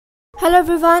Hello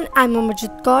everyone, I'm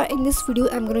Amarjeet. In this video,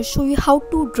 I'm going to show you how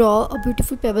to draw a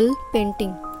beautiful pebble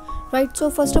painting. Right,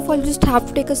 so first of all, you just have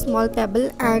to take a small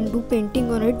pebble and do painting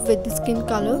on it with the skin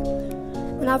color.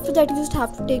 And after that, you just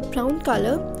have to take brown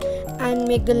color and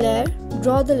make the layer,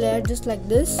 draw the layer just like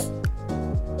this.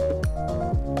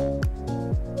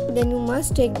 Then you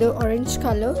must take the orange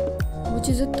color, which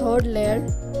is a third layer.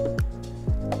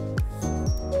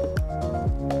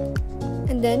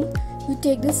 And then you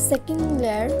take the second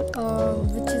layer,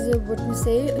 which is what we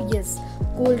say,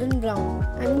 golden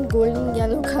brown, golden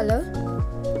yellow color.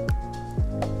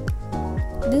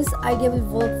 This idea will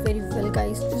work very well,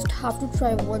 guys. You just have to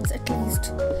try once at least.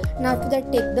 And after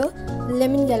that, take the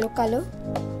lemon yellow color.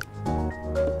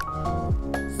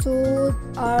 So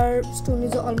our stone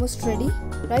is almost ready,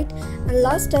 right? And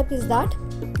last step is that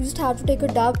you just have to take a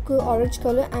dark orange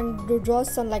color and draw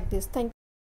sun like this. Thank you.